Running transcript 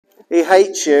He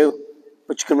hates you,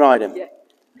 but you can ride him. Yeah.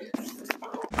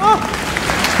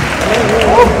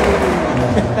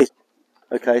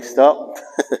 Okay, stop.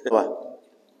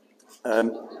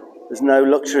 There's no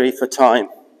luxury for time.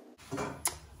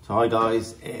 So hi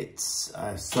guys, it's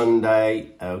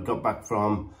Sunday. Got back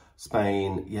from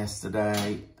Spain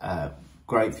yesterday.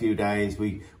 Great few days.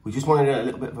 We just wanted a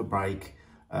little bit of a break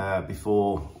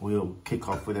before we'll kick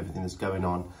off with everything that's going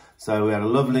on. So we had a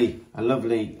lovely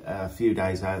few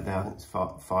days out there. I think it's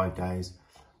 5 days.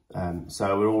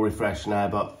 So we're all refreshed now,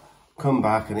 but come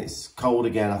back and it's cold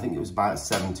again. I think it was about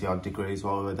 70 odd degrees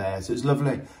while we were there. So it's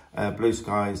lovely, blue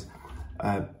skies.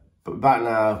 But back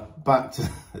now, back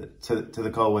to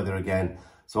the cold weather again.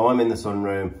 So I'm in the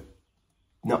sunroom,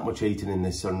 not much heating in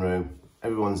this sunroom.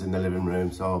 Everyone's in the living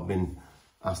room, so I've been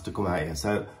asked to come out here.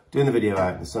 So doing the video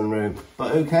out in the sunroom, but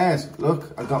who cares?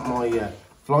 Look, I got my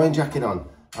flying jacket on.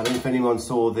 I don't know if anyone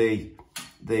saw the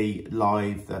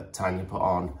live that Tanya put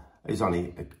on. It was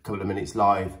only a couple of minutes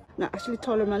live. No, actually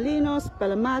Torremolinos,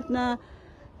 Bellamadna,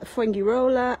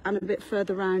 Fuengirola, and a bit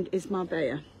further round is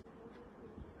Marbella.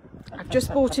 I've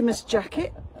just bought him this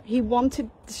jacket. He wanted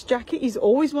this jacket. He's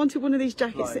always wanted one of these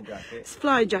jackets. It's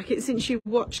fly jacket since you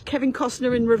watched Kevin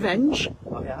Costner in Revenge.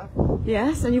 Oh, yeah?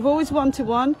 Yes, and you've always wanted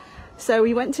one. So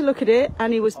he went to look at it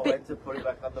and he was went to put it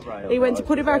back on the rail. He went to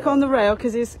put it back on the rail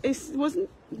because it wasn't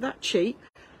that cheap.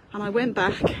 And I went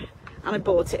back and I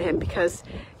bought it him because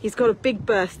he's got a big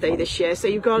birthday this year. So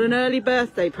you've got an early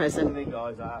birthday present. The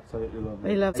guys are absolutely lovely.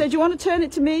 They love it. So do you want to turn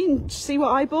it to me and see what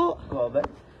I bought? Go on then.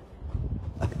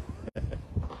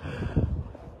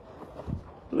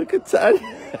 Look at Tanya.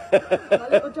 My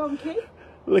little donkey.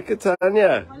 Look at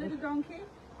Tanya. My little donkey.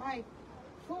 My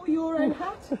 €4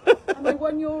 hat and my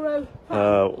 €1 hat.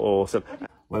 Oh, awesome.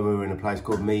 When we were in a place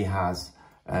called Mijas,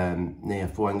 near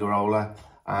Fuengirola,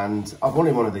 and I've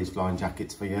wanted one of these flying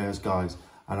jackets for years, guys,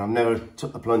 and I've never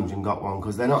took the plunge and got one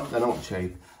because they're not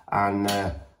cheap. And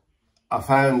I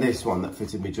found this one that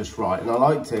fitted me just right, and I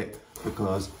liked it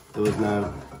because there was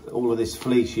no all of this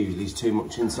fleece usually is too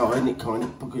much inside and it kind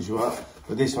of puckers you up,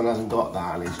 but this one hasn't got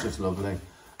that and it's just lovely.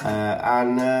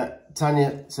 And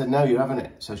Tanya said, no, you're having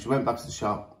it. So she went back to the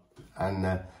shop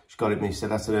and she got it me. She said,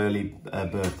 that's an early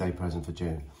birthday present for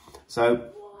June.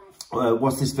 So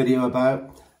what's this video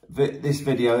about? This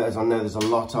video, as I know, there's a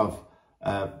lot of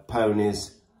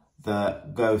ponies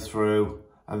that go through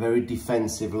a very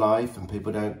defensive life and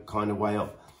people don't kind of weigh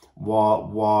up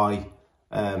why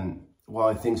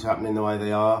things are happening the way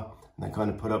they are, and they kind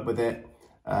of put up with it.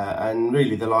 And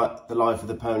really the life of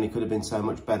the pony could have been so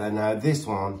much better. Now this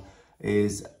one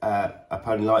is a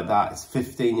pony like that. It's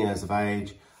 15 years of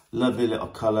age, lovely little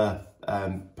colour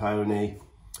pony,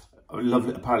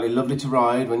 lovely, apparently lovely to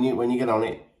ride. When you get on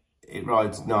it, it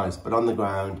rides nice, but on the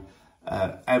ground,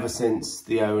 ever since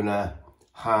the owner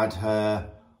had her,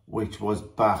 which was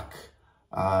back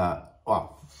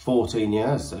 14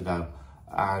 years ago,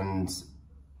 and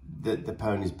the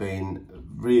pony's been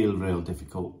real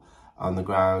difficult on the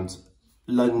ground,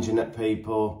 lunging at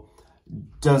people,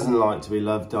 doesn't like to be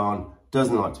loved on,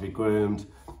 doesn't like to be groomed,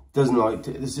 doesn't like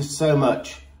to, there's just so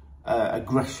much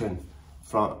aggression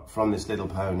from this little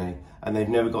pony, and they've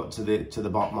never got to the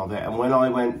bottom of it. And when I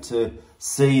went to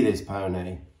see this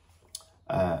pony,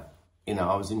 you know,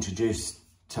 I was introduced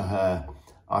to her.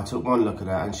 I took one look at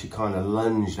her and she kind of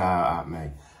lunged out at me,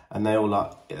 and they all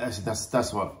like,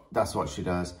 that's what she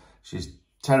does. She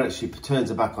turns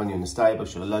her back on you in the stable,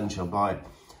 she'll lunge, she'll bite,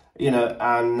 you know,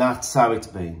 and that's how it's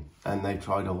been. And they've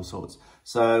tried all sorts.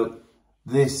 So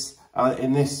this,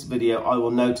 in this video, I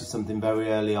will notice something very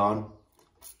early on,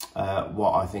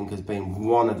 what I think has been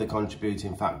one of the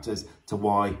contributing factors to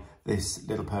why this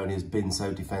little pony has been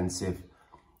so defensive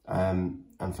and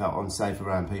felt unsafe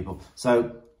around people.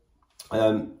 So,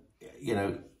 you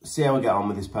know, see how we get on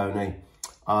with this pony.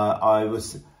 I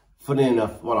was, funny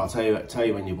enough, well, I'll tell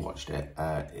you when you've watched it,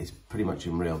 it's pretty much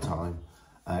in real time.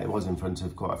 It was in front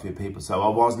of quite a few people, so I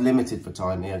was limited for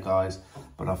time here, guys,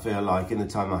 but I feel like in the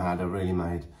time I had, I really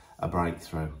made a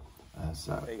breakthrough.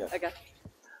 So there you go. Okay.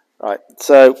 Right,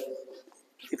 so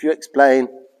if you explain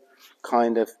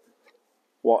kind of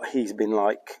what he's been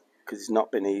like, because it's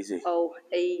not been easy. Oh,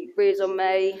 he rears on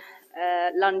me,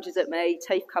 lunges at me,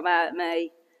 teeth come out at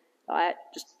me, like,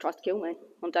 just tries to kill me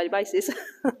on a daily basis.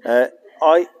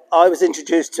 I was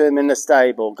introduced to him in the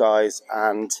stable, guys,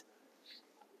 and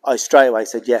I straight away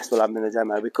said, yes, we'll have him in the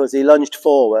demo, because he lunged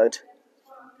forward,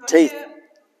 teeth.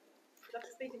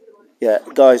 Yeah,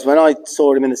 guys, when I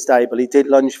saw him in the stable, he did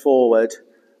lunge forward,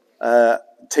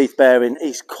 teeth baring.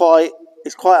 He's quite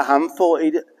a handful.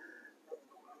 You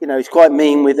know, he's quite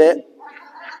mean with it.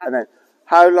 And then,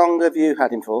 how long have you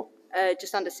had him for?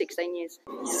 Just under 16 years.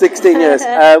 16 years.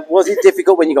 Was it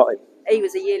difficult when you got him? He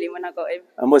was a yearling when I got him.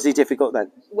 And was he difficult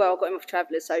then? Well, I got him off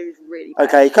Travellers, so he was really bad.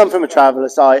 Okay, he come from a Traveller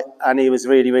site and he was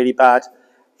really, really bad.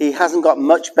 He hasn't got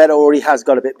much better, or he has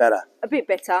got a bit better? A bit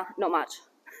better, not much.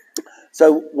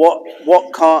 So what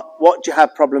do you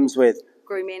have problems with?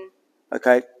 Grooming.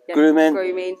 Okay, Yeah, grooming.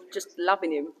 Grooming, just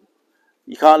loving him.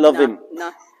 You can't love him?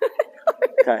 No.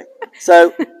 Okay,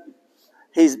 so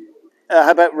he's,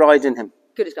 how about riding him?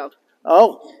 Good as gold.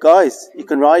 Oh, guys, you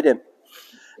can ride him.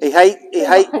 He hates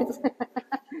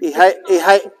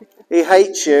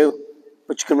you,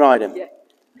 but you can ride him. Yeah.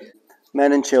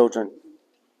 Men and children.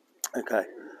 Okay.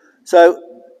 So,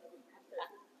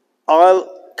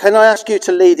 can I ask you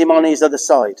to lead him on his other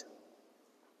side?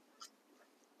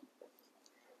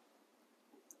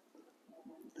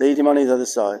 Lead him on his other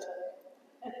side.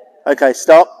 Okay,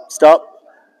 stop.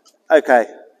 Okay.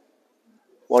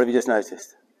 What have you just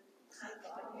noticed?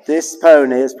 This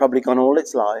pony has probably gone all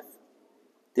its life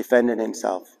defending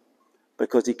himself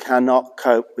because he cannot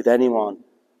cope with anyone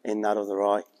in that other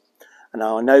eye. And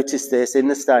I noticed this in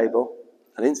the stable.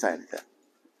 I didn't say anything.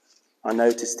 I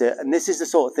noticed it. And this is the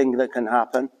sort of thing that can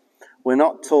happen. We're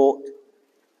not taught,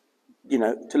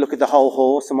 to look at the whole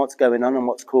horse and what's going on and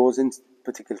what's causing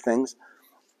particular things.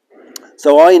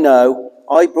 So I know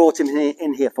I brought him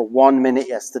in here for 1 minute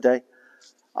yesterday.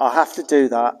 I have to do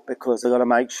that because I've got to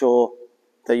make sure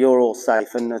that you're all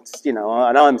safe and that's, and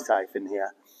I'm safe in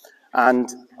here.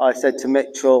 And I said to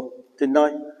Mitchell, didn't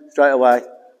I? Straight away,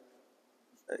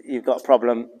 you've got a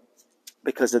problem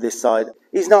because of this side.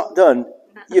 He's not done.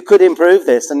 You could improve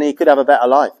this and he could have a better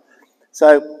life.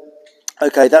 So,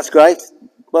 okay, that's great.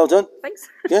 Well done. Thanks.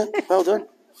 Yeah, well done.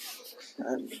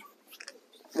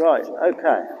 Right,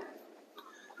 okay.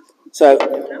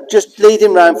 So, just lead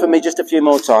him round for me just a few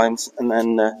more times and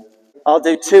then I'll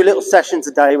do 2 little sessions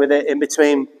a day with it in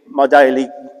between my daily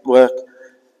work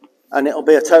and it'll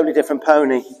be a totally different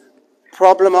pony.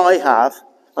 Problem I have,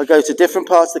 I go to different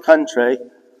parts of the country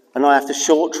and I have to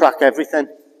short track everything.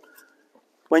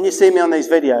 When you see me on these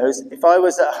videos, if I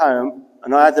was at home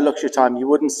and I had the luxury of time, you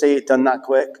wouldn't see it done that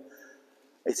quick.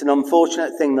 It's an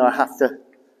unfortunate thing that I have to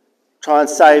try and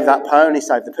save that pony,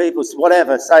 save the people,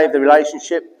 whatever, save the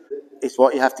relationship. It's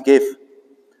what you have to give.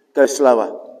 Go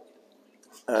slower.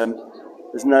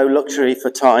 There's no luxury for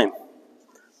time.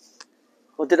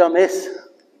 What did I miss?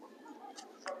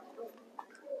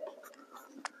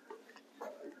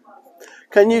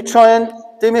 Can you try and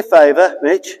do me a favour,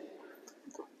 Mitch?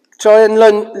 Try and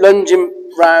lunge him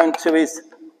round to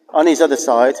on his other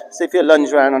side. See if you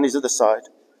lunge round on his other side.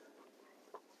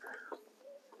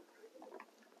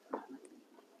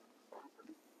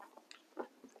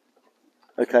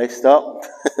 Okay, stop.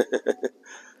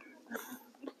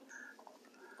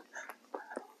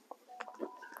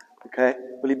 Okay,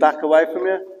 will he back away from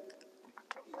you?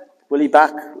 Will he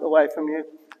back away from you?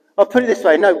 I'll put it this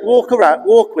way. No, walk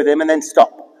with him and then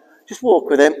stop. Just walk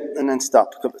with him and then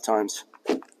stop a couple of times.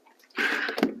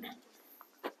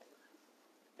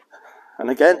 And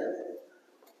again.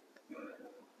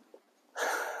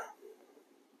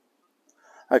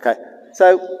 Okay,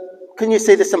 so can you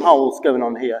see there's some holes going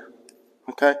on here?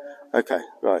 Okay,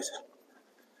 right.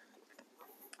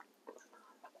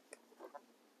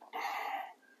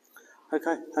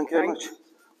 Okay, thank you very much.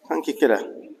 Thank you, kiddo.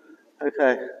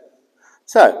 Okay,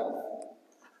 so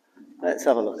let's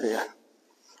have a look here.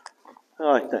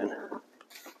 Right then.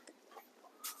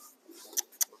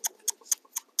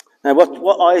 Now,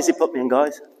 what eye has he put me in,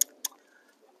 guys?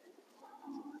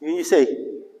 You see?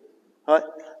 Right?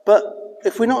 But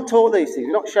if we're not taught these things,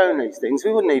 not shown these things,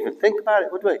 we wouldn't even think about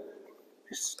it, would we?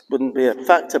 This wouldn't be a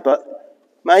factor, but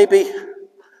maybe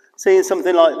seeing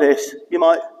something like this, you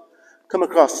might come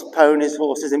across ponies,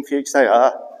 horses in future, say,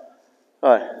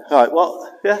 right,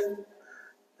 what? Yeah?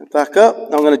 Back up.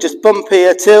 I'm going to just bump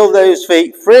here till those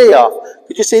feet free off.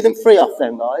 Could you see them free off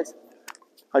then, guys?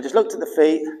 I just looked at the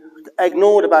feet,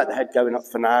 ignored about the head going up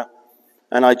for now,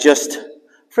 and I just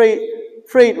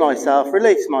freed myself,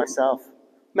 released myself,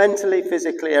 mentally,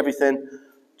 physically, everything,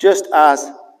 just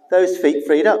as those feet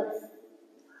freed up.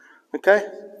 Okay?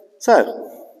 So,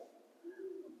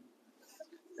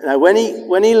 now when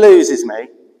he loses me,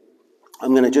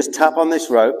 I'm going to just tap on this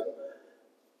rope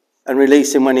and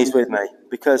release him when he's with me,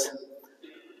 because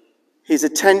his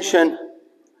attention,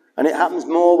 and it happens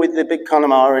more with the big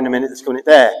Connemara in a minute that's coming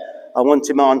there. I want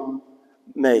him on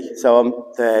me, so I'm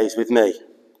there, he's with me.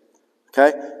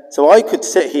 Okay? So I could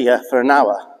sit here for an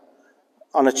hour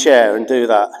on a chair and do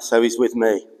that, so he's with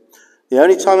me. The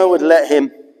only time I would let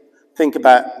him think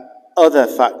about other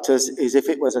factors is if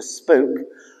it was a spook.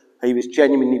 He was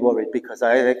genuinely worried, because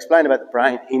I explained about the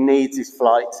brain. He needs his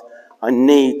flight. I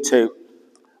need to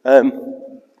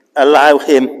allow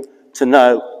him to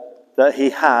know that he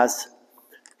has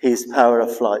his power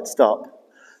of flight. Stop.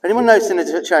 Anyone noticing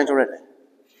a change already?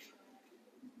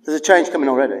 There's a change coming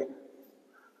already.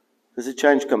 There's a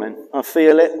change coming. I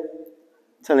feel it.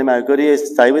 Tell him how good he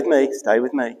is. Stay with me. Stay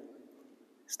with me.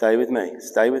 Stay with me.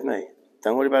 Stay with me.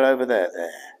 Don't worry about over there.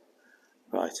 There.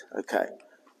 Right. Okay.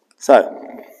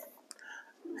 So,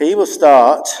 he will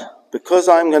start, because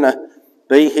I'm going to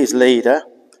be his leader,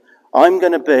 I'm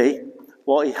going to be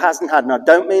what he hasn't had. And I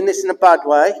don't mean this in a bad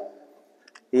way.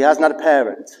 He hasn't had a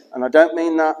parent. And I don't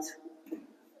mean that,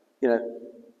 you know,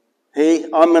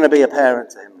 I'm going to be a parent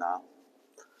to him now.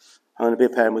 I'm going to be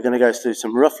a parent. We're going to go through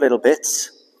some rough little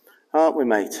bits. Aren't we,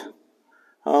 mate?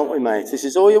 Aren't we, mate? This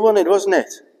is all you wanted, wasn't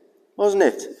it? Wasn't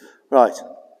it? Right.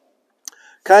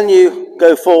 Can you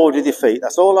go forward with your feet?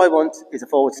 That's all I want is a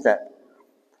forward step.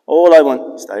 All I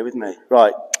want. Stay with me.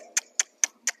 Right.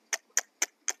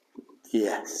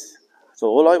 Yes. That's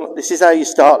all I want. This is how you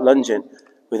start lunging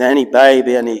with any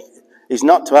baby. He's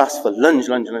not to ask for lunge,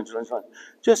 lunge, lunge, lunge, lunge.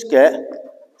 Just get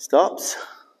stops.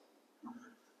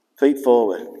 Feet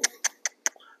forward.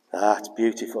 That's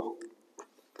beautiful.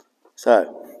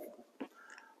 So,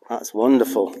 that's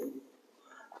wonderful.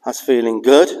 That's feeling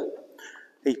good.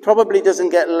 He probably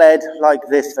doesn't get led like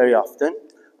this very often,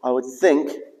 I would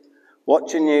think,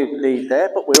 watching you lead there,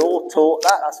 but we're all taught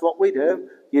that. That's what we do.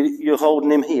 You're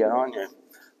holding him here, aren't you?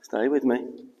 Stay with me.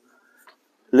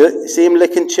 Look, see him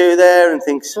lick and chew there and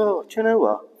think, so, do you know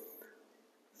what?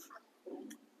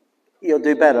 You'll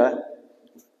do better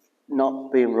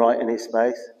not being right in his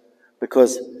space,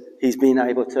 because he's been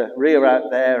able to rear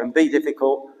out there and be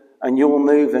difficult, and you're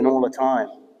moving all the time.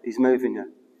 He's moving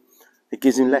you. It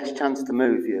gives him less chance to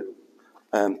move you.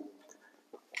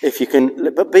 If you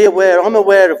can, but be aware, I'm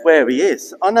aware of where he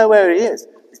is. I know where he is.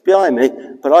 He's behind me,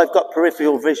 but I've got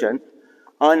peripheral vision.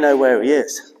 I know where he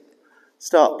is.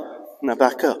 Stop. Now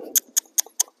back up.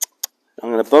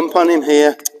 I'm going to bump on him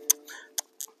here.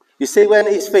 You see when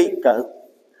his feet go?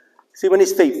 See when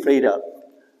his feet freed up?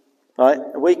 Right,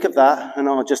 a week of that, and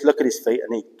I'll just look at his feet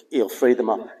and he'll free them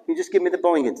up. You just give me the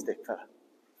boinging stick, fella.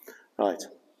 Right.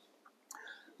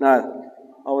 Now,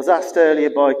 I was asked earlier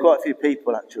by quite a few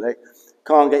people, actually,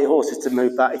 can't get your horses to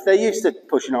move back. If they're used to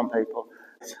pushing on people.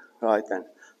 Right then.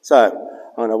 So,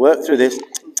 I'm going to work through this.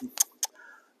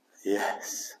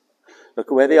 Yes. Look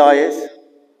at where the eye is.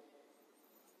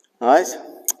 Nice.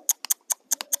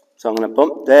 So I'm going to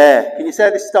bump there. Can you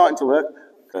say this is starting to work?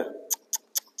 Good.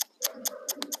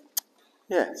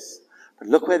 Yes. But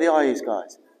look where the eye is,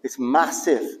 guys. It's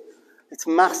massive. It's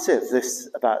massive, this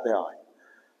about the eye.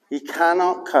 He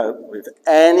cannot cope with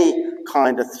any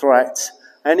kind of threat,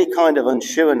 any kind of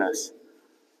unsureness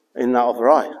in that other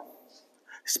eye.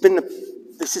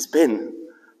 This has been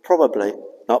probably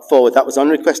not forward. That was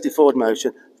unrequested forward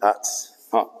motion. That's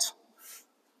not.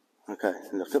 Okay,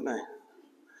 look at me.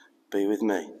 Be with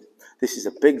me. This is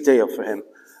a big deal for him.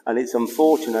 And it's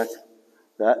unfortunate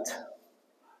that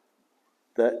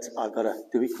I've got to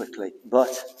do it quickly.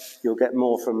 But you'll get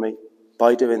more from me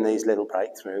by doing these little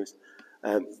breakthroughs.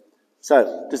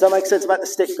 So, does that make sense about the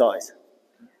stick, guys?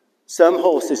 Some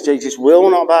horses, they just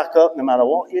will not back up no matter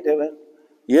what you're doing.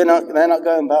 They're not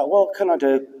going back. What can I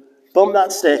do? Bump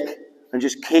that stick and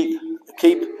just keep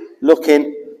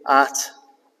looking at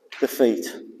the feet.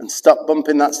 And stop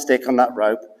bumping that stick on that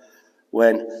rope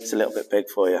when it's a little bit big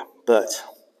for you. But,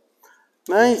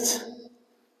 mate,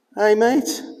 hey,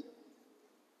 mate.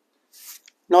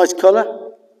 Nice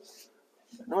colour.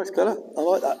 Nice colour. I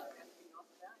like that.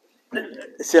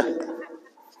 It's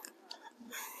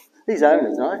his own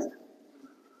is nice.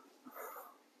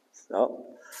 So,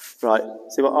 right,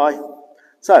 see what I...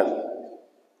 So,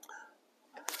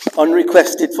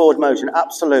 unrequested forward motion,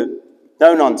 absolute,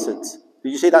 no nonsense.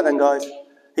 Did you see that then, guys?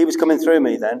 He was coming through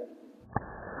me then.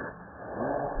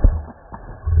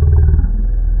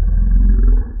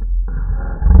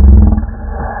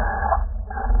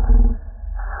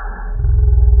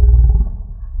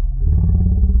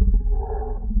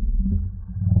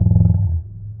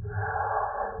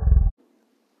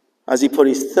 As he put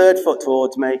his third foot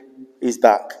towards me, he's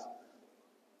back.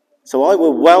 So I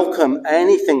will welcome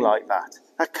anything like that.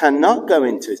 I cannot go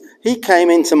into it. He came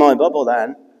into my bubble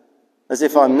then as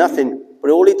if I'm nothing, but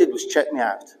all he did was check me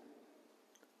out.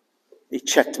 He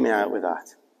checked me out with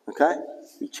that. Okay?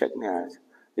 He checked me out.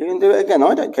 You can do it again.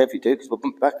 I don't care if you do, because we'll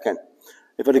bump back again.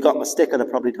 If I'd have got my stick, I'd have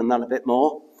probably done that a bit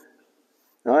more.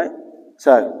 Right?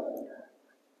 So,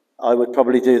 I would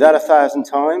probably do that 1,000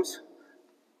 times,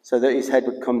 so that his head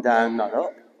would come down, not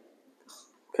up.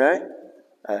 Okay?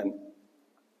 Right.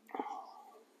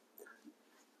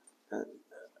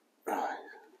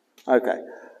 Okay,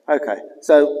 okay.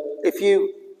 So if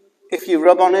you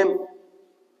rub on him,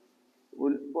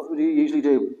 what would you usually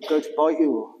do? Go to bite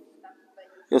you, or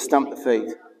you'll stamp the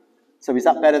feet? So is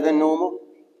that better than normal?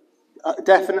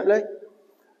 Definitely.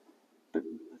 But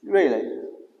really?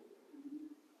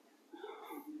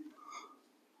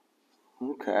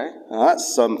 Okay, well,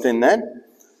 that's something then.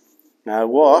 Now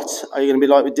what are you going to be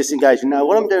like with disengaging? Now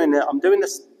what I'm doing there, I'm doing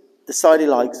the side he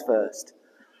likes first,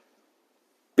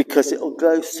 because it'll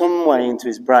go some way into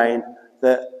his brain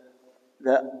that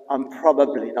I'm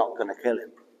probably not going to kill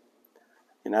him.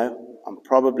 You know, I'm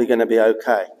probably going to be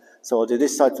okay. So I'll do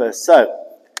this side first. So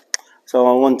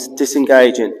I want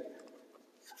disengaging.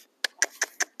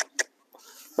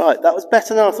 Right, that was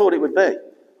better than I thought it would be.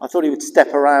 I thought he would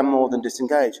step around more than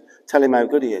disengage. Tell him how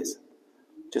good he is.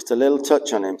 Just a little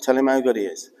touch on him. Tell him how good he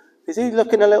is. Is he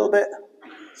looking a little bit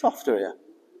softer here?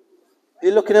 Is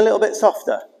he looking a little bit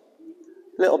softer?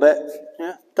 A little bit,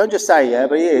 yeah? Don't just say yeah,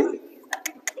 but he is.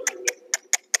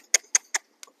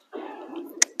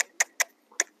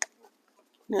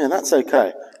 Yeah, that's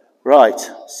okay. Right,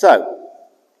 so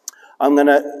I'm going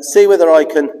to see whether I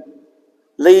can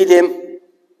lead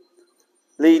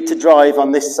to drive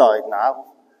on this side now.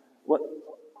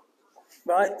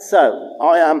 Right, so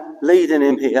I am leading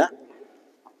him here.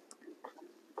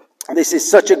 This is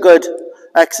such a good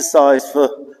exercise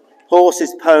for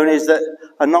horses, ponies that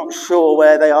are not sure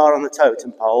where they are on the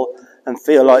totem pole and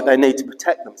feel like they need to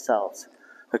protect themselves.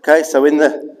 Okay, so in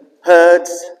the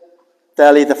herds,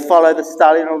 they'll either follow the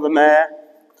stallion or the mare,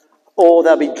 or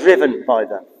they'll be driven by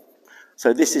them.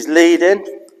 So this is leading.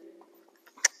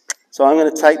 So I'm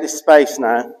going to take this space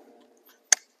now.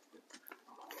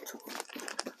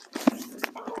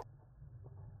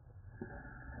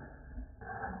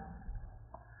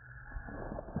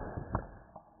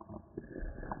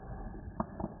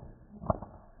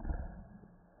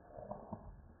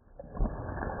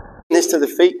 This to the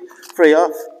feet, free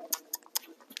off.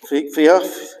 Feet free off,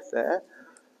 there.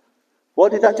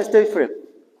 What did that just do for him?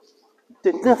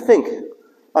 Did nothing.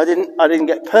 I didn't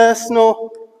get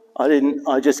personal.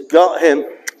 I just got him.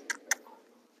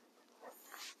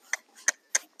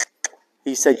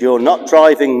 He said, "You're not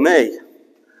driving me.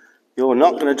 You're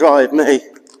not going to drive me."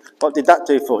 What did that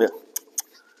do for you?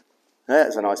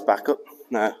 There's a nice backup.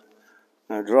 Now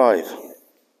drive.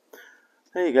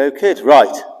 There you go, kid.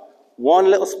 Right.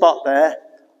 One little spot there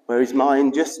where his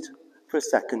mind just for a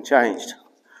second changed.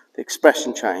 The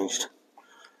expression changed.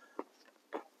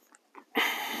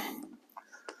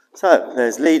 So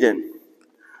there's leading.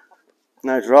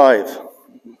 Now drive.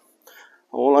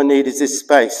 All I need is this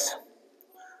space.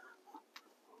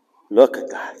 Look at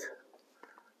that.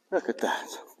 Look at that.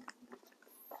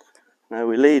 Now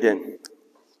we're leading.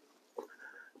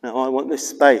 Now I want this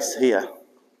space here.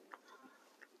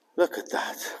 Look at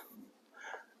that.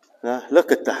 Now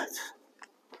look at that.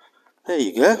 There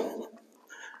you go.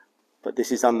 But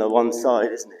this is on the one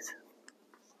side, isn't it?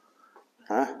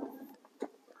 Huh?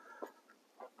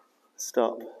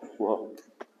 Stop. Whoa.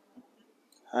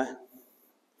 Huh?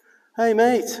 Hey,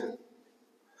 mate.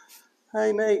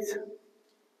 Hey, mate.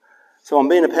 So I'm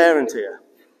being a parent here.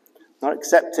 Not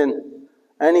accepting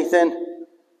anything.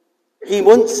 He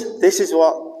wants, this is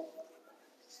what,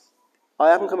 I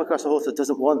haven't come across a horse that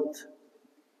doesn't want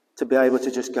to be able to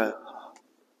just go,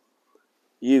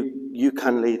 you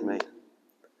can lead me.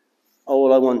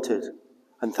 All I wanted.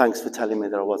 And thanks for telling me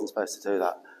that I wasn't supposed to do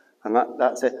that. And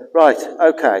that's it. Right,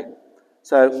 okay.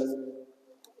 So,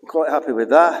 I'm quite happy with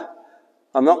that.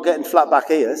 I'm not getting flat back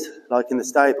ears, like in the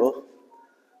stable.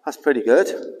 That's pretty good.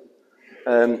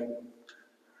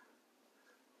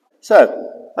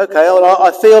 So, okay, well,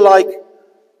 I feel like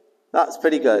that's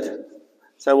pretty good.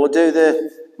 So we'll do the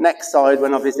next side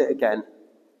when I visit again.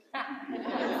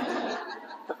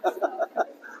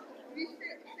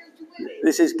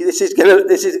 This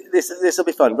will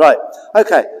be fun, right?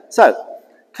 Okay, so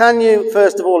can you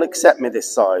first of all accept me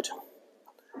this side?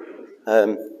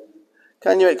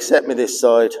 Can you accept me this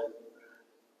side?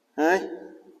 Eh?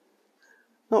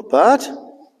 Not bad.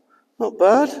 Not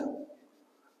bad.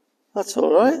 That's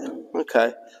all right.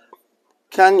 Okay.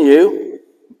 Can you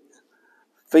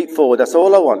feet forward? That's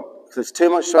all I want. Because it's too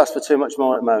much to ask for too much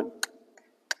more at the moment.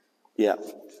 Yeah.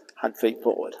 Had feet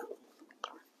forward.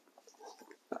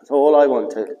 That's all I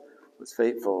wanted. Was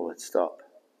feet forward. Stop.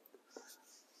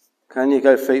 Can you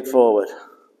go feet forward?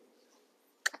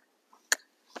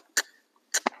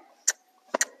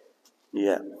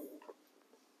 Yeah.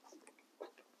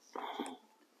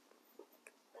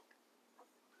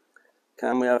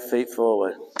 Can we have feet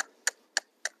forward?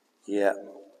 Yeah.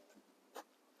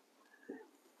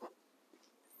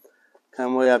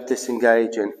 Can we have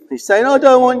disengaging? He's saying, I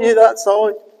don't want you that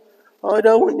side. I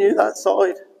don't want you that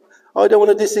side. I don't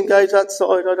want to disengage that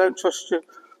side. I don't trust you.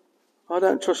 I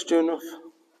don't trust you enough.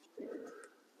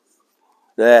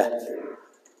 There.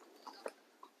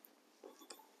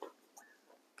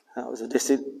 That was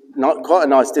not quite a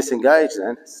nice disengage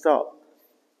then. Stop.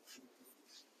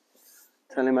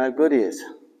 Tell him how good he is.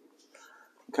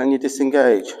 Can you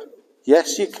disengage?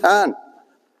 Yes, you can.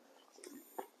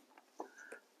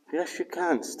 Yes, you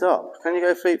can. Stop. Can you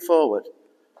go feet forward?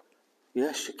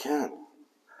 Yes, you can.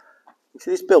 You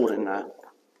see this building now?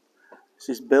 This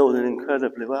is building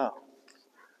incredibly well.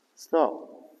 Stop.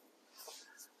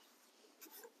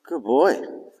 Good boy.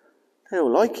 They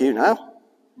all like you now.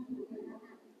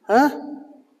 Huh? Do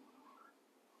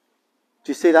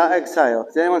you see that exhale?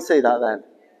 Did anyone see that then?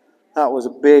 That was a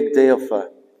big deal for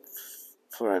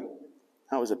him.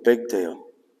 That was a big deal.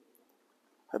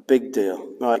 A big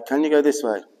deal. Right, can you go this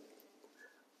way?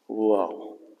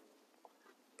 Whoa.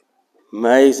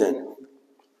 Amazing.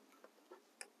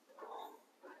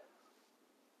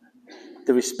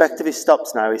 The respect of his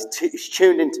stops now, he's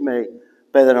tuned into me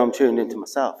better than I'm tuned into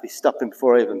myself. He's stopping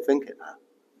before I even think it now.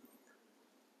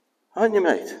 Aren't you,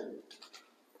 mate?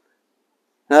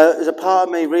 Now, there's a part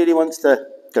of me really wants to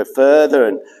go further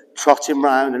and trot him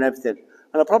round and everything.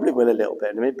 And I probably will a little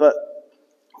bit in a minute, but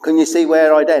can you see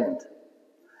where I'd end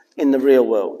in the real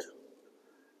world?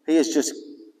 He is just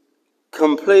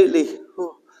completely,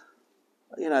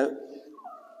 you know,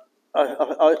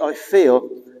 I feel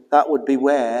that would be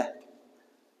where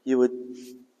you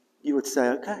would say,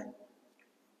 okay,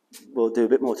 we'll do a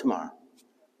bit more tomorrow.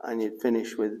 And you'd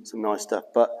finish with some nice stuff.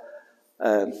 But,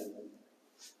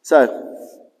 so,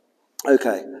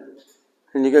 okay.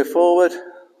 Can you go forward?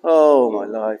 Oh, my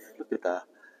life, look at that.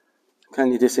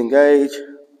 Can you disengage?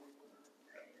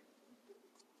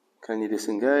 Can you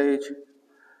disengage?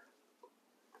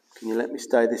 Can you let me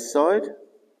stay this side?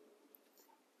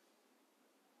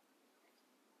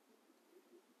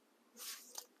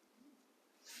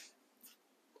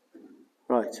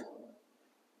 Right.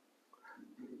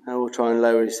 Now we'll try and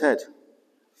lower his head.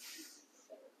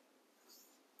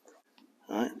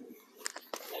 Right.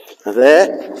 Now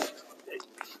there,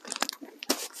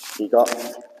 you got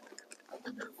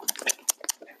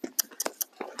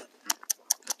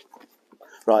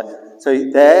right.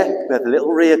 So there, we have the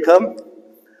little rear come.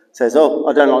 Says, oh,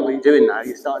 I don't like what you're doing now.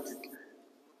 You start to.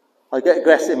 I get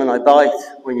aggressive and I bite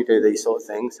when you do these sort of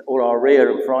things, or I'll rear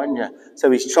and frighten you.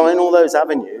 So he's trying all those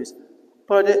avenues,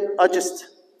 but I just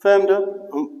firmed up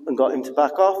and got him to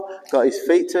back off, got his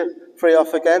feet to free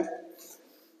off again,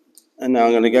 and now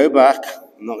I'm going to go back.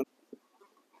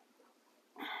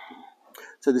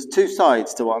 So there's two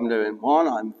sides to what I'm doing. One,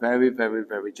 I'm very, very,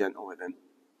 very gentle with him,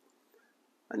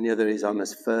 and the other is I'm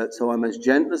as firm. So I'm as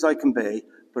gentle as I can be,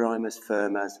 but I'm as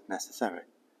firm as necessary.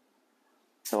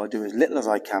 So I do as little as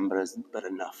I can, but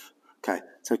enough. Okay,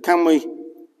 so can we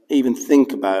even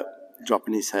think about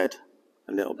dropping his head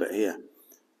a little bit here?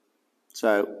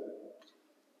 So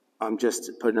I'm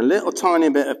just putting a little tiny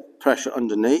bit of pressure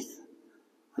underneath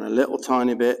and a little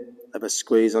tiny bit of a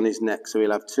squeeze on his neck, so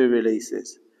he'll have two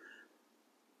releases.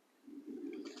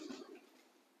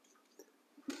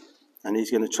 And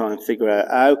he's going to try and figure out,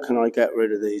 how can I get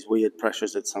rid of these weird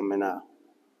pressures that's on me now?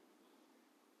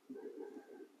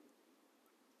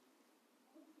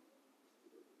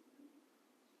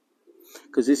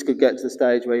 Because this could get to the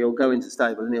stage where you'll go into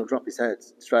stable and he'll drop his head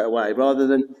straight away, rather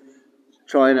than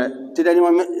trying to... Did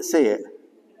anyone see it?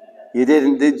 You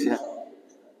didn't, did you?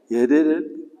 You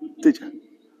didn't, did you?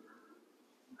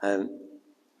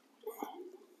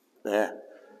 There.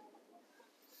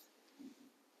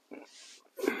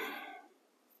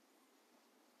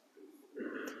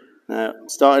 Now,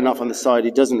 starting off on the side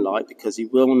he doesn't like, because he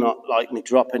will not like me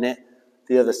dropping it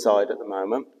the other side at the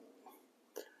moment.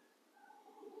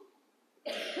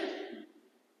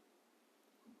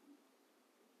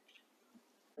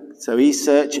 So he's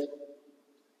searching.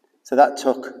 So that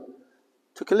took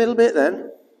a little bit then,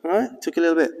 right? Took a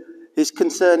little bit. His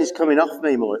concern is coming off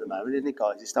me more at the moment, isn't it,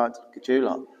 guys? He's starting to look at you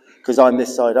lot, because I'm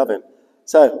this side of him.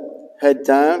 So, head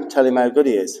down, tell him how good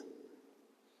he is.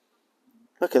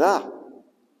 Look at that.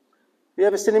 Have you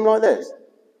ever seen him like this?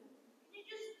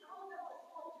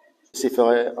 See if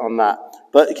on that.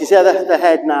 But you can see how the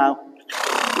head now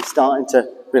is starting to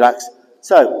relax.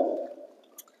 So,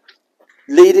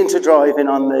 leading to driving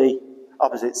on the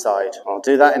opposite side. I'll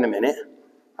do that in a minute.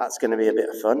 That's going to be a bit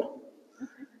of fun.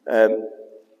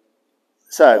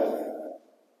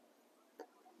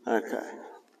 Okay.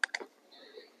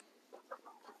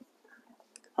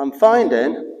 I'm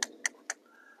finding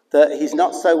that he's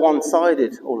not so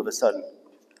one-sided all of a sudden.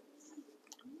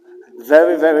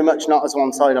 Very, very much not as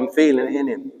one-sided. I'm feeling it in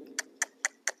him.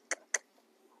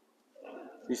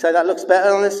 You say that looks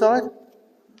better on this side?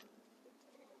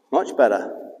 Much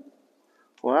better.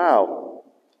 Wow.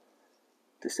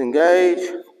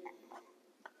 Disengage.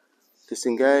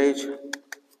 Disengage.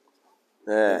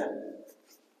 There.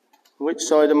 Which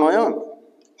side am I on?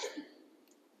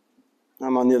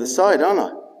 I'm on the other side, aren't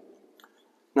I?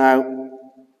 Now,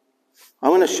 I'm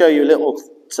going to show you a little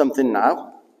something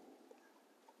now.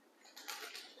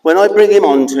 When I bring him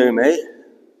on to me,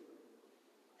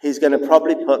 he's going to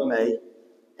probably put me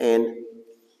in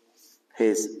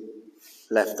his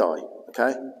left eye,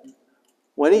 okay?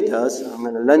 When he does, I'm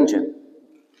going to lunge him.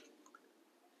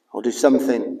 I'll do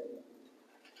something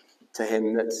to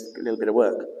him that's a little bit of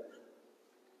work.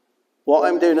 What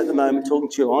I'm doing at the moment,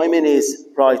 talking to you, I'm in his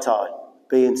right eye,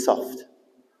 being soft.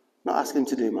 Not asking him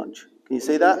to do much. Can you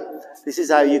see that? This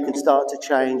is how you can start to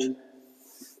change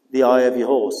the eye of your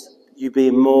horse. You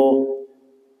being more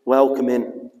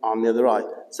welcoming on the other eye.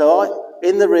 So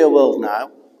in the real world now,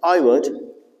 I would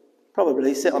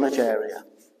probably sit on a chair here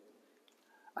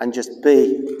and just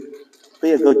be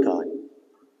a good guy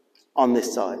on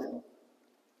this side.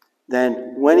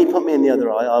 Then when he put me in the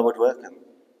other eye, I would work him.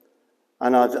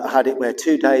 And I've had it where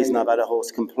 2 days and I've had a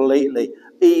horse completely,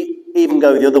 even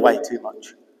go the other way too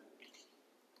much.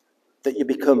 That you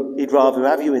become, he'd rather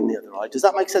have you in the other eye. Does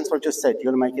that make sense what I've just said?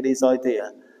 You're going to make it his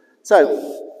idea.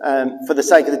 So, for the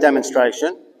sake of the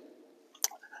demonstration,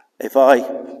 if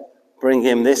I bring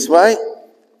him this way,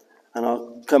 and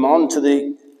I'll come on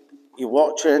to you're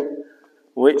watching,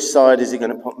 which side is he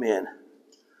going to put me in?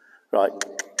 Right.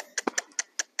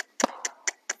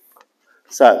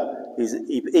 So,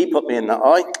 he put me in that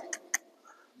eye,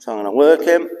 so I'm going to work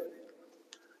him.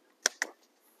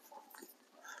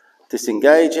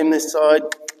 Disengage him this side.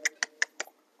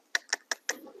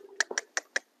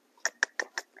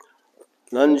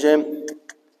 Lunge him.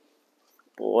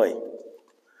 Boy.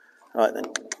 Right then.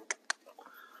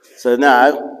 So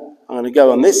now, I'm going to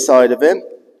go on this side of him.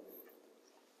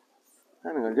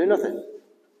 And I'm going to do nothing.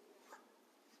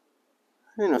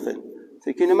 Do nothing. So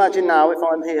you can imagine now if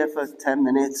I'm here for 10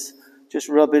 minutes, just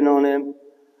rubbing on him,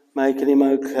 making him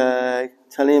okay,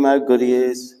 telling him how good he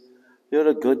is. You're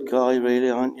a good guy, really,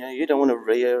 aren't you? You don't want to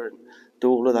rear and do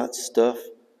all of that stuff.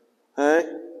 Hey?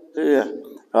 Do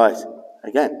you? Right.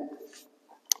 Again.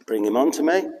 Bring him on to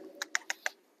me.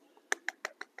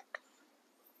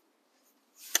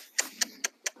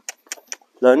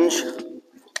 Lunge.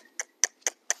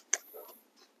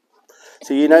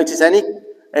 So you notice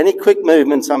any quick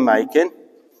movements I'm making,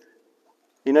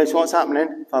 you notice what's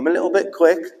happening? If I'm a little bit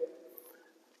quick,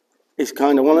 it's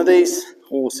kind of one of these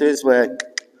horses where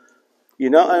you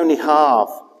not only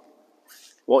halve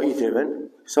what you're doing,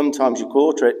 sometimes you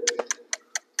quarter it,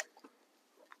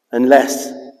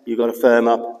 unless you've got to firm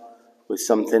up with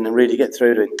something and really get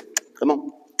through to it. Come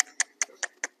on.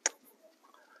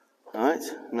 All right,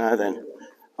 now then,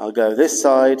 I'll go this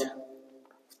side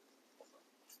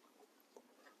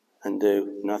and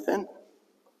do nothing.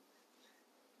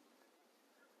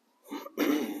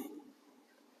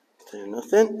 Do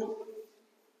nothing.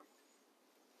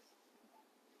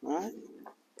 All right.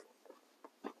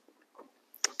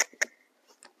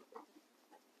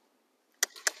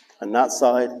 And that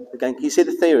side, again, can you see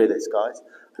the theory of this, guys?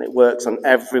 And it works on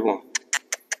everyone.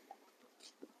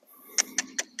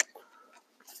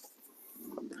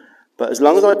 But as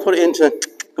long as I put it into,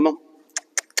 come on,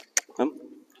 come.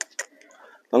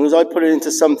 As long as I put it into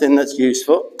something that's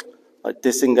useful, like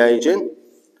disengaging,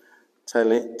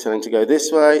 telling to go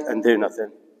this way and do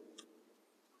nothing.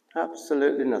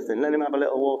 Absolutely nothing. Let him have a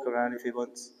little walk around if he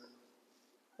wants.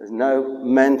 There's no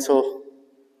mental,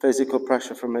 physical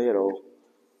pressure from me at all.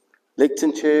 Licked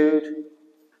and chewed.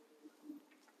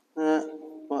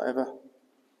 Whatever.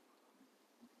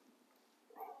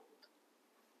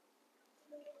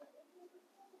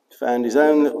 Found his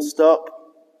own little stop.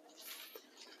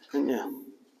 Didn't you?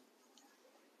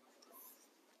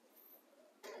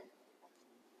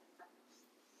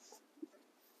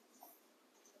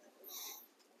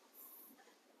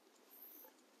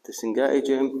 Disengage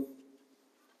him.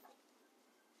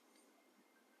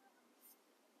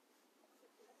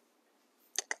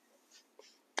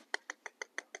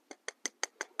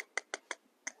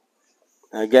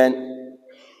 Again,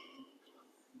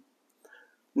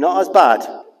 not as bad.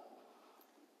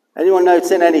 Anyone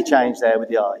noticing any change there with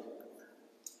the eye?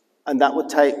 And that would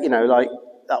take,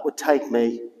 that would take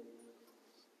me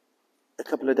a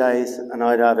couple of days, and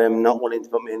I'd have him not wanting to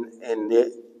put me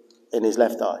in his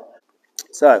left eye.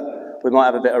 So we might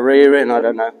have a bit of rearing, I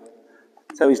don't know.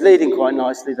 So he's leading quite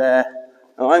nicely there.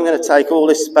 Now I'm going to take all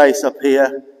this space up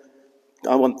here.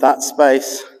 I want that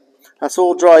space. That's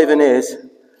all driving is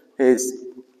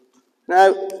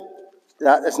now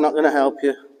That's not going to help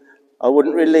you. I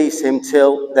wouldn't release him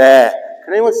till there.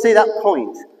 Can anyone see that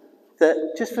point?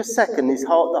 That just for a second, the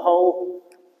whole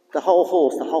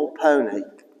horse, the whole pony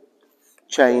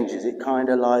changes. It kind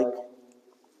of like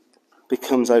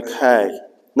becomes okay.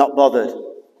 Not bothered,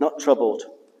 not troubled.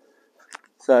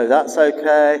 So that's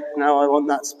okay. Now I want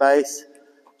that space,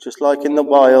 just like in the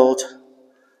wild.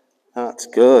 That's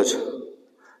good.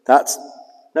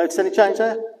 Notice any change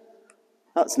there?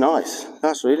 That's nice.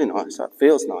 That's really nice. That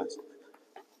feels nice.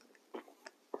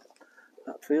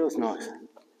 That feels nice.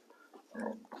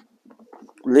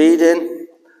 Leading.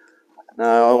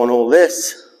 Now I want all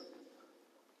this.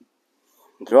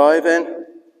 Driving.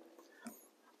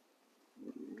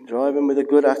 Driving with a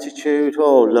good attitude.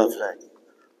 Oh, lovely.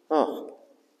 Oh,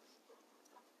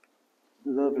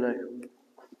 lovely.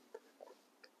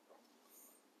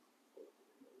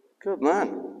 Good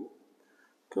man.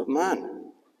 Good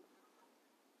man.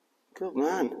 Good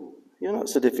man. You're not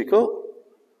so difficult,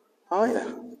 are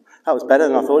you? That was better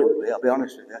than I thought it would be, I'll be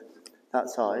honest with you. That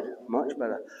side, much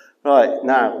better. Right,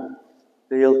 now,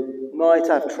 you might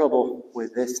have trouble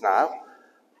with this now.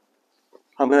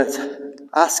 I'm going to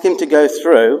ask him to go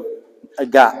through a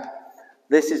gap.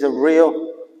 This is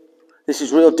real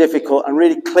difficult and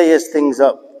really clears things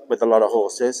up with a lot of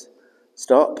horses.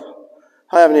 Stop.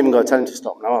 I haven't even got to tell him to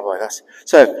stop now, have I?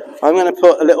 So, I'm going to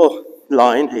put a little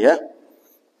line here.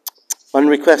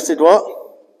 Unrequested what?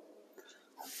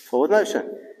 Forward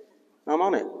motion. I'm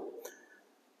on it.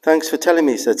 Thanks for telling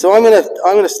me so. So I'm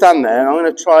going to stand there and I'm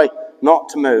going to try not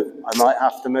to move. I might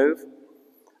have to move.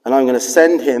 And I'm going to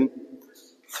send him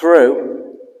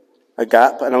through a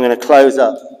gap and I'm going to close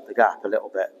up the gap a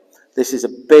little bit. This is a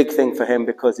big thing for him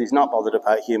because he's not bothered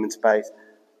about human space.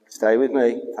 Stay with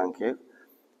me. Thank you.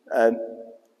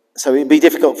 So it'd be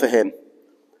difficult for him.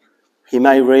 He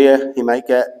may rear, he may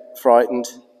get frightened.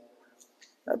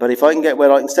 But if I can get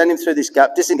where I can send him through this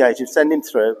gap, disengage him, send him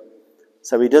through,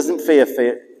 so he doesn't fear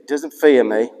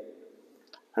me,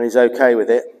 and he's okay with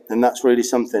it, then that's really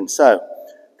something. So,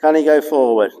 can he go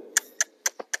forward?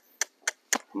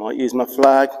 I might use my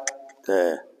flag.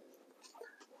 There.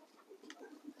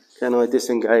 Can I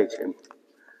disengage him?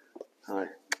 All right.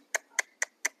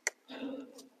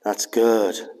 That's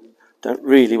good. Don't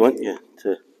really want you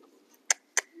to.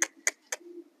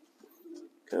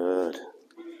 Good.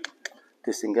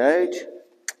 Disengage.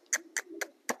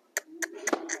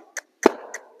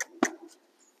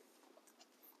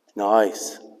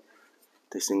 Nice.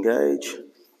 Disengage.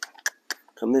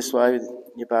 Come this way with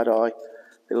your bad eye. A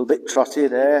little bit trotty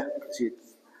there, because you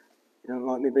don't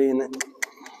like me being there.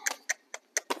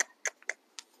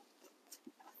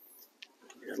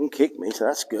 You haven't kicked me, so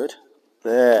that's good.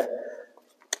 There.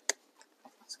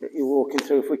 Let's get you walking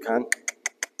through if we can.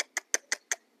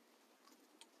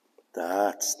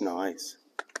 That's nice.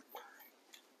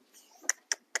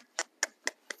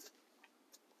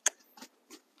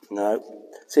 No.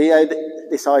 See how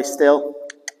this eye's still?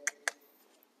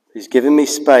 He's giving me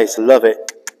space. I love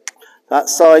it. That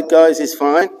side, guys, is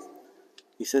fine.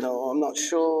 He said, oh, I'm not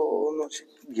sure.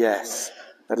 Yes.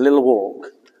 That little walk.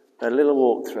 That little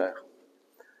walk through.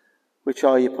 Which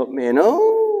eye you put me in?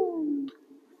 Oh.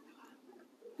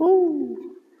 Oh.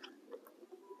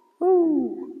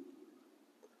 Oh.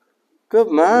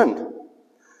 Good man.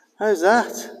 How's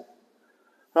that?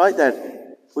 Right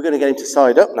then. We're going to get him to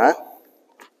side up now.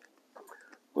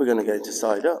 We're going to get him to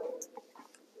side up.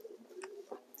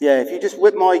 Yeah, if you just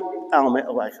whip my helmet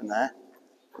away from there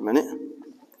for a minute.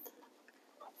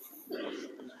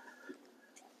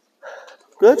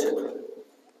 Good.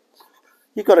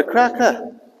 You've got a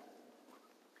cracker.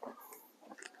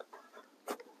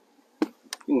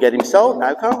 We can get him sold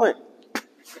now, can't we?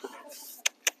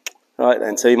 Right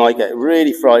then, so he might get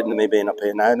really frightened of me being up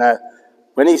here now. Now,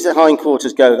 when his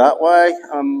hindquarters go that way,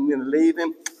 I'm going to leave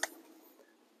him.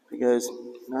 He goes,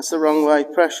 that's the wrong way,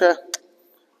 pressure.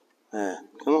 There,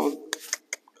 come on.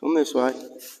 Come this way.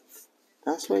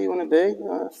 That's where you want to be.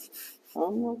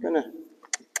 I'm not going to.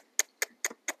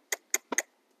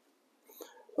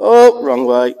 Oh, wrong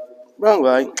way. Wrong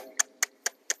way.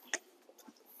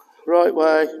 Right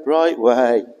way. Right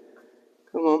way.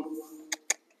 Come on.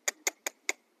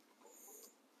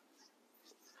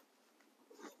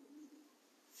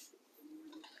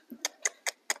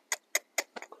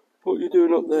 What are you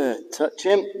doing up there? Touch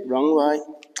him. Wrong way.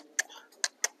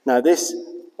 Now this,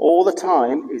 all the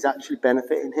time, is actually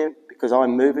benefiting him because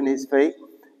I'm moving his feet.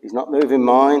 He's not moving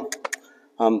mine.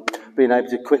 I'm being able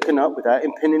to quicken up without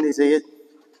him pinning his ear.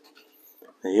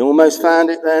 He almost found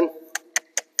it then.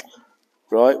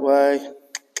 Right way.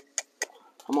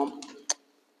 Come on.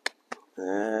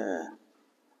 There.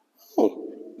 Oh,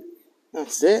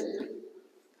 that's it.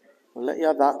 We'll let you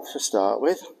have that to start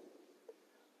with.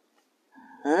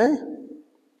 Hey?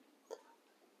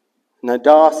 Now,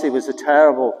 Darcy was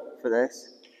terrible for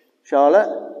this. Charlotte?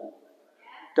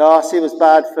 Darcy was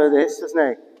bad for this,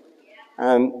 wasn't he?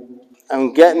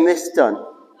 And getting this done.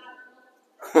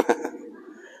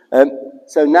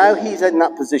 So now he's in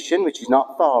that position, which is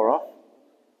not far off.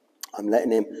 I'm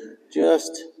letting him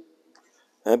just...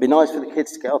 it'd be nice for the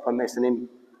kids to get up on this and him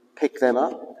pick them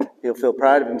up. He'll feel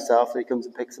proud of himself if he comes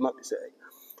and picks them up, you see.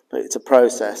 But it's a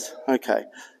process. Okay,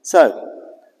 so...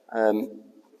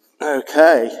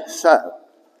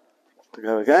 we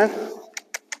go again.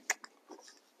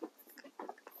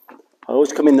 I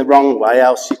always come in the wrong way,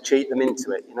 else you cheat them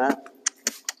into it, you know.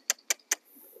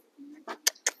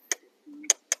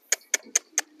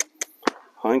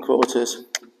 Hindquarters.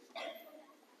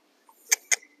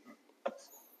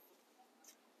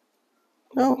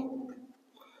 No,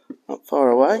 not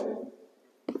far away.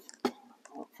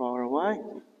 Not far away.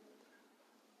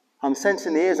 I'm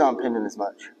sensing the ears aren't pinning as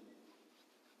much.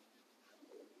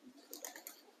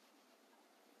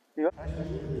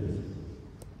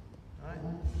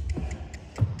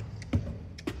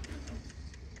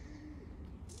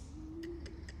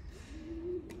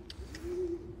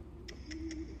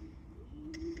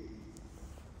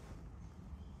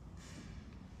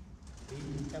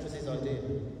 That was his idea.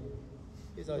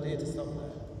 His idea to stop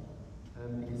there.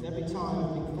 Because every time, I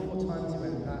think 4 times he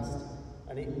went past,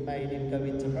 and it made him go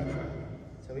into pressure.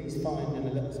 So he's finding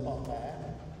a little spot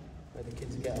there where the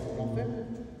kids get on and off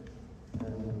him.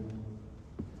 That's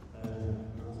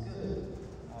good.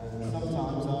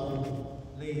 Sometimes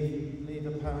I'll leave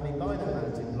a pony by the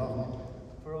mounting block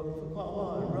for quite a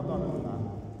while and rub on them and that.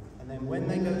 And then when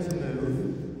they go to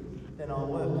move, then I'll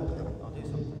work with them. I'll do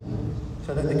something.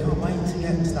 So that they can't wait to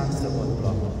get to standstill by the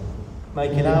block.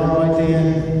 Make it our idea,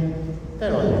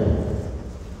 their idea.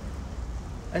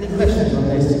 Any questions on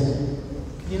this?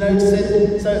 Can you notice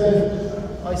it? So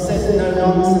I said no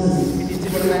nonsense. If you see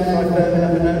what I meant by firming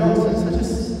up and no nonsense, I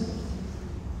just,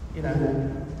 you know,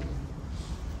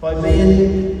 by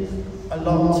being a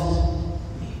lot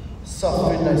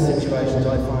softer in those situations,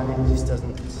 I find it just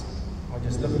doesn't. I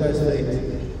just look at those feet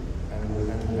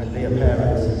and be a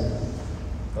parent.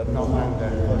 But not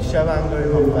anger. If I show anger in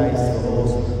my face to the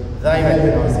horse, they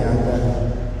recognise the anger.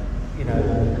 You know,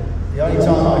 the only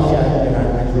time I shout in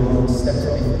anger is when someone steps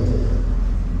on my foot.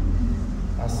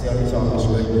 That's the only time I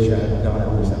scream and shout and can't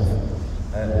help myself.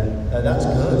 That's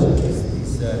good.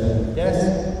 Yes,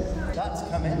 that's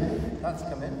coming. That's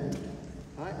coming.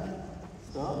 Right,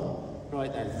 stop.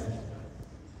 Right then.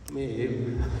 Me and you.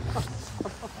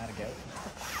 How'd it go?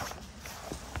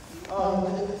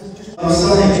 Oh,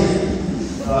 sorry.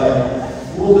 Right,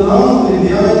 walk along with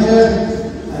behind you,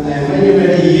 and then when you're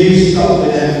ready, you stop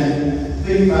with them,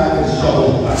 feet back and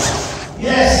shoulders back.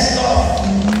 Yes, stop!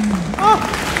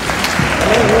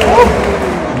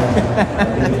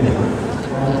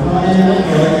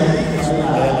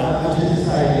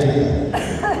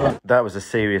 That was a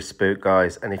serious spook,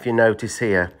 guys, and if you notice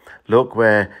here, look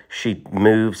where she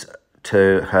moves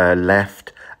to her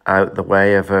left out the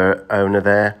way of her owner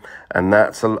there, and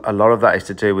that's a lot of that is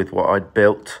to do with what I'd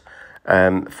built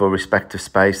for respective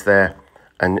space there,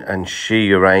 and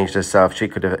she arranged herself. She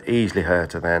could have easily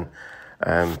hurt her then,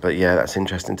 but yeah, that's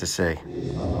interesting to see.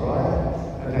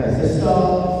 Okay, so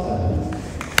start.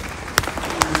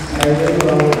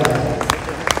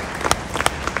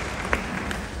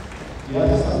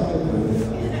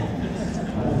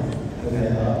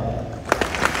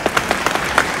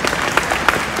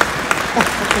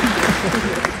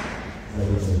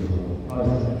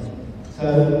 So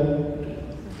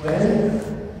when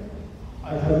I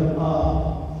come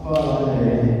up quite a lot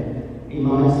here, he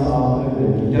might start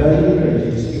moving. You don't encourage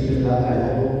it, just keep it at that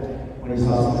level. When he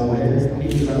starts moving,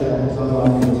 keep it at that level, so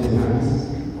I'm with 2 hands.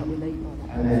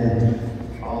 And then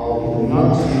I'll not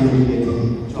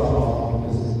to drop off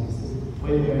because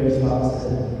when he starts to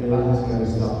relax and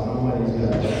stop, and I'm ready to go.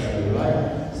 Right?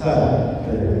 So,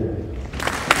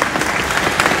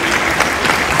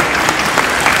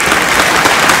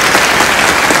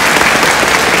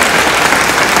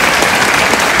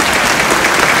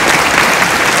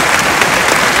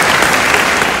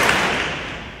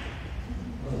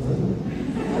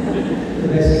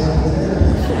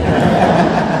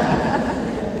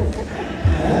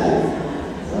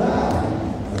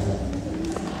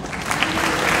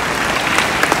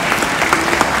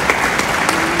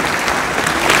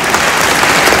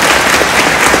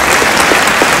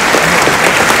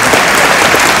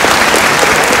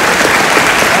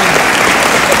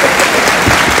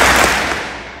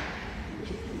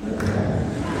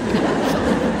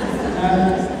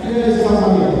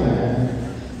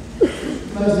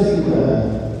 as you were.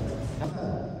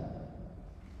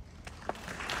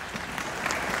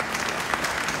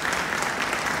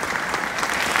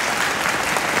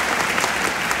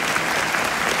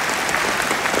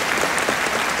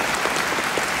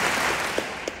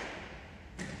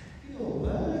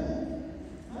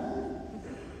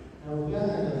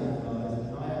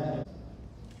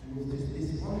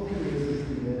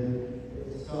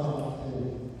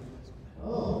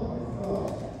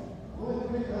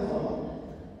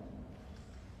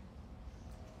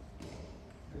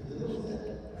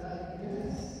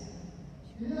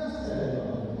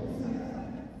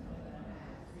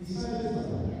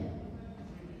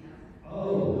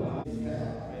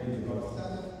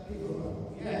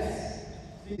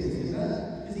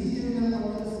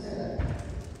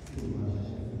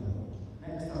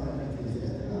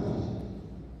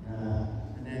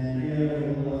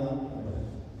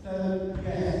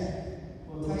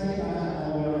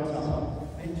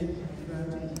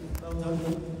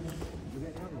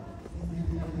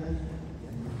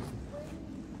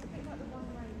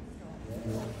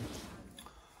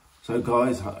 So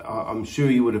guys, I'm sure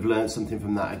you would have learned something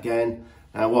from that again.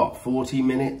 Now what, 40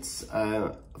 minutes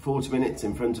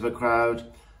in front of a crowd,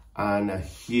 and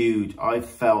I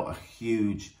felt a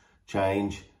huge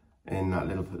change in that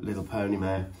little pony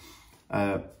mare.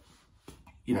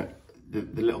 You know,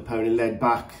 the little pony led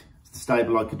back to the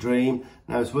stable like a dream.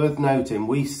 Now it's worth noting,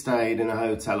 we stayed in a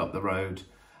hotel up the road,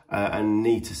 and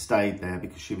Nita stayed there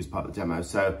because she was part of the demo.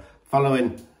 So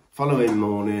following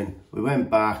morning, we went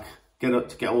back,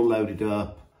 get all loaded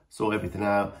up, sort everything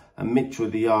out, and Mitchell,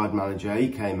 the yard manager, he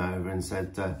came over and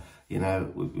said, you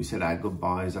know, we said our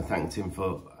goodbyes. I thanked him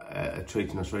for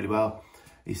treating us really well.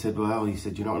 He said, well,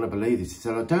 you're not going to believe this. He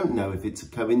said, I don't know if it's a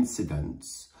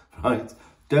coincidence, right?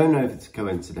 Don't know if it's a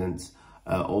coincidence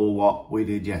or what we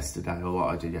did yesterday, or what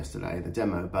I did yesterday, the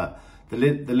demo, but the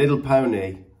little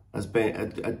pony had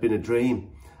been a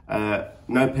dream.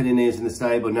 No pinning ears in the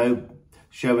stable, no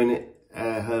showing it,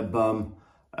 her bum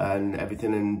and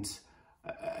everything, and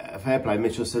fair play.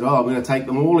 Mitchell said, oh, I'm going to take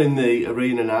them all in the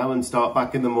arena now and start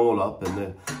backing them all up.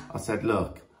 And I said,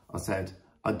 look,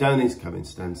 I don't think it's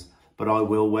coincidence, but I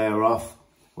will wear off.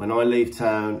 When I leave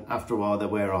town, after a while they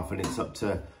wear off, and it's up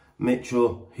to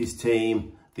Mitchell, his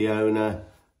team, the owner,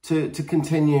 to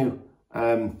continue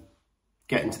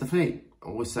getting to the feet. I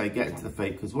always say getting to the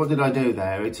feet, because what did I do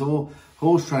there? It's all,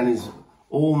 horse training is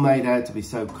all made out to be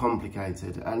so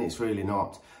complicated, and it's really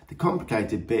not. The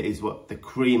complicated bit is what the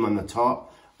cream on the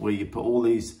top, where you put all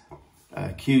these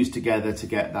cues together to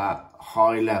get that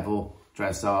high level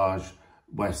dressage,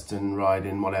 Western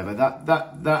riding, whatever.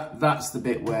 That's the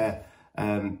bit where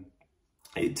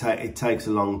it takes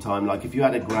a long time. Like if you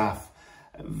had a graph,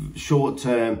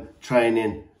 short-term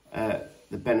training,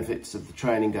 the benefits of the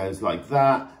training goes like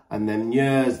that, and then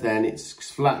years, then it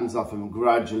flattens off and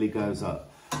gradually goes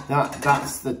up.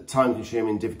 That's the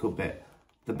time-consuming, difficult bit.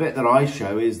 The bit that I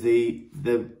show is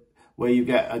the where you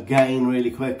get a gain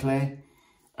really quickly,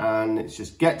 and it's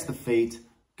just get to the feet,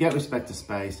 get respect to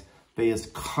space, be as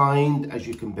kind as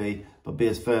you can be, but be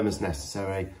as firm as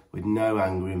necessary, with no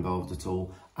anger involved at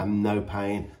all, and no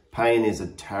pain. Pain is a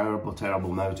terrible, terrible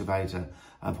motivator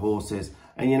of horses.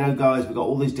 And you know, guys, we've got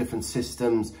all these different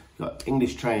systems. We've got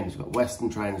English trainers, we've got Western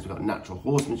trainers, we've got natural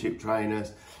horsemanship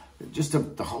trainers, just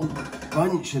the whole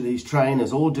bunch of these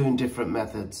trainers, all doing different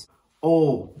methods,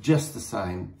 all just the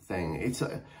same thing.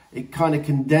 It kind of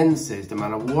condenses, no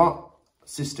matter what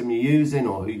system you're using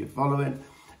or who you're following.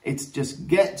 It's just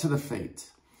get to the feet,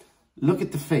 look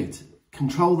at the feet,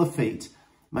 control the feet,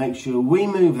 make sure we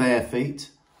move their feet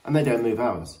and they don't move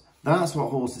ours. That's what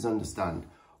horses understand.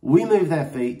 We move their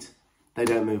feet, they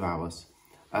don't move ours.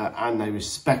 And they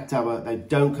respect they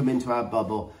don't come into our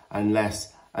bubble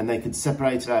unless, and they can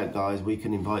separate it out, guys. We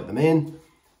can invite them in,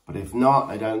 but if not,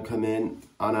 they don't come in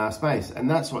on our space. And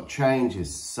that's what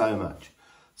changes so much,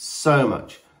 so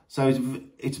much. So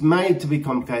it's made to be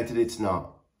complicated. It's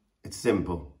not. It's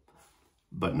simple,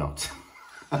 but not.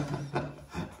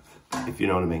 If you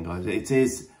know what I mean, guys. It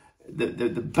is the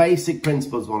basic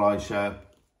principles what I show.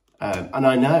 And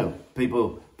I know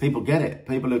people get it.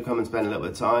 People who come and spend a little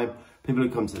bit of time, people who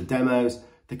come to the demos,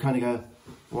 they kind of go,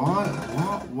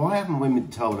 why haven't we been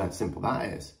told how simple that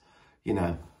is? You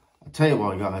know, I'll tell you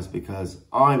why, guys, because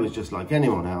I was just like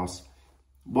anyone else,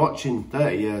 watching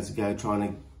 30 years ago, trying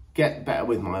to get better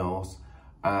with my horse,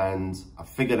 and I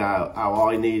figured out how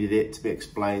I needed it to be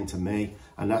explained to me,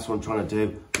 and that's what I'm trying to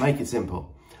do, make it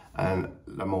simple. And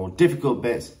the more difficult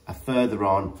bits are further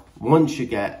on. Once you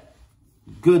get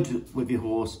good with your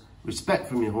horse, respect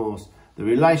from your horse, the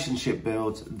relationship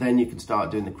builds, then you can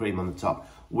start doing the cream on the top.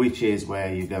 which is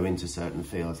where you go into certain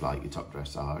fields like your top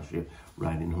dressage, your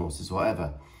reining horses,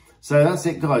 whatever. So that's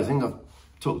it, guys. I think I've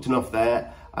talked enough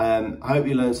there. I hope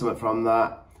you learned something from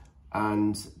that.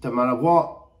 And no matter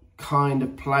what kind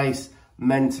of place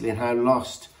mentally and how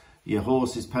lost your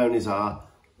horses, ponies are,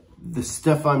 the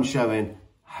stuff I'm showing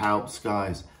helps,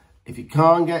 guys. If you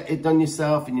can't get it done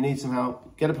yourself and you need some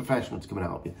help, get a professional to come and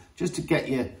help you, just to get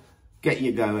you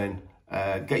going,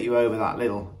 get you over that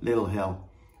little hill.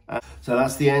 So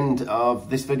that's the end of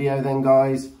this video then,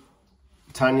 guys.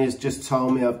 Tanya's just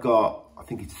told me I've got, I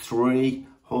think it's 3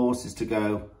 horses to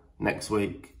go next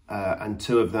week, and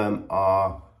 2 of them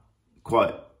are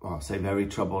quite, well, I'll say very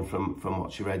troubled from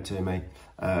what she read to me.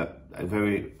 A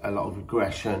lot of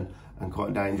regression and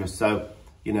quite dangerous. So,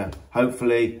 you know,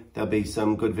 hopefully there'll be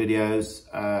some good videos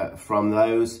from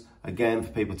those, again, for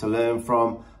people to learn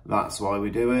from. That's why we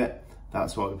do it.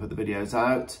 That's why we put the videos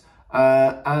out.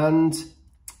 And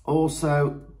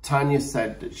also, Tanya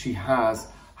said that she has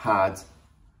had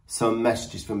some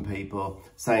messages from people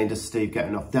saying, does Steve get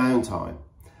enough downtime?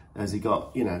 Has he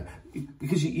got, you know,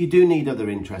 because you do need other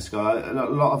interests, guys. A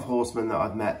lot of horsemen that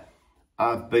I've met,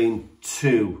 I've been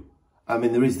to, I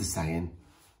mean, there is the saying,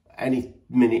 any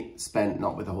minute spent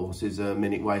not with a horse is a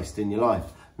minute wasted in your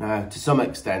life. Now, to some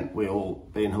extent, we all,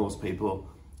 being horse people,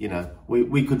 you know,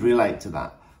 we could relate to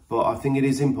that. But I think it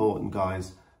is important,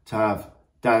 guys, to have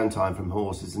downtime from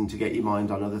horses and to get your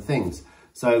mind on other things.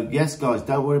 So, yes, guys,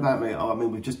 don't worry about me. I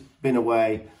mean, we've just been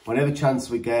away. Whenever chance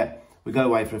we get, we go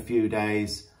away for a few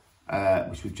days,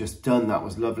 which we've just done. That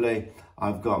was lovely.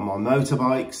 I've got my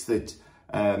motorbikes that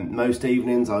most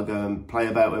evenings I'll go and play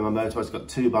about with my motorbikes. I've got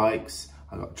 2 bikes.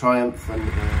 I've got Triumph and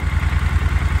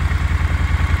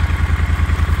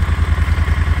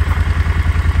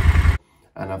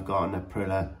I've got an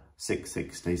Aprilia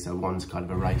 660, so one's kind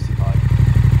of a racy bike.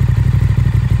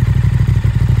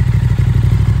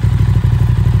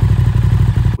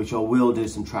 Which I will do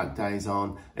some track days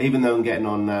on, even though I'm getting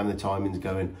on now and the timing's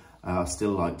going, I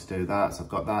still like to do that, so I've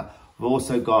got that. I've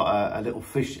also got a little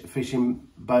fishing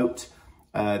boat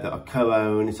that I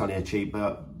co-own. It's only a cheap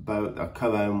boat that I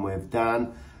co-own with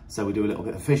Dan, so we do a little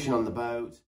bit of fishing on the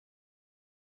boat.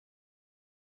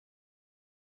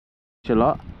 A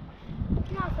lot.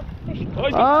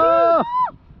 Oh,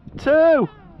 2!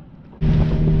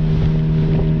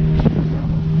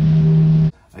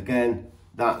 Again,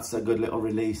 that's a good little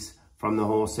release from the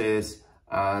horses,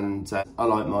 and I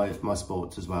like my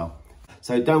sports as well.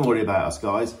 So don't worry about us,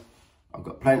 guys. I've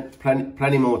got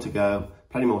plenty more to go,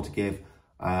 plenty more to give,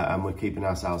 and we're keeping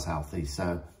ourselves healthy,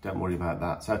 so don't worry about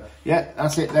that. So yeah,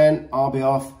 that's it then. I'll be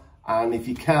off, and if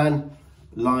you can,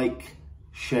 like,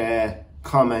 share,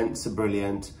 comments are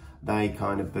brilliant. They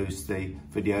kind of boost the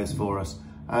videos for us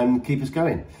and keep us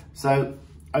going. So,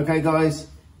 okay, guys,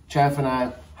 ciao for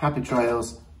now. Happy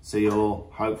trails. See you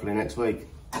all hopefully next week.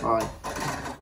 Bye.